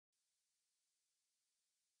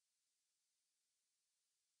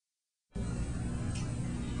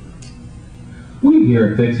We here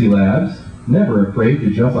at Vixie Labs, never afraid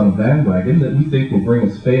to jump on a bandwagon that we think will bring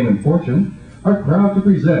us fame and fortune, are proud to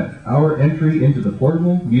present our entry into the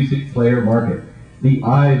portable music player market, the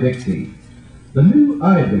iVixie. The new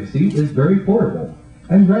iVixie is very portable,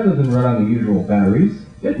 and rather than run on the usual batteries,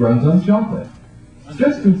 it runs on chocolate.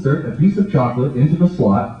 Just insert a piece of chocolate into the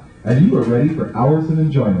slot, and you are ready for hours of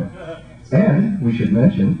enjoyment. And, we should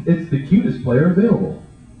mention, it's the cutest player available.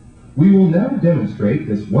 We will now demonstrate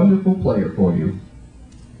this wonderful player for you.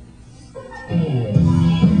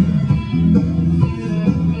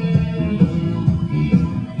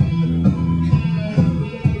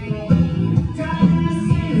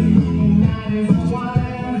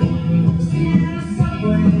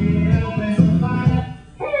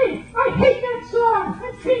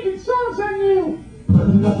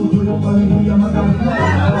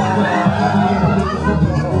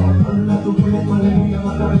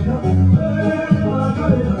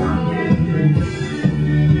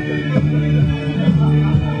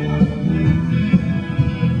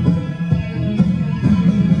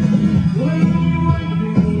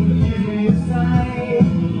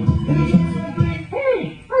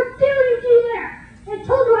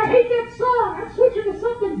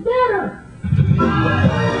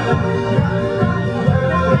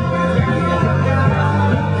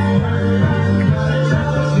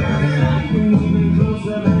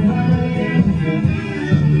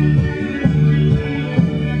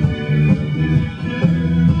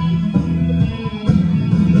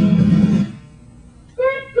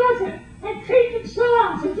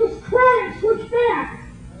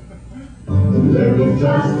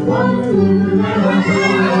 Just one thing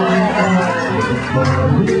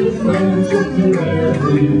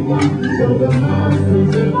everyone, so the monsters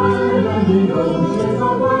divide and the oceans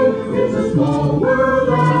are wide. It's a small world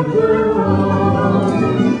after all.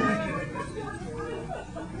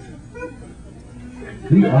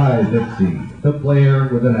 The iVixie, the player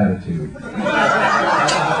with an attitude.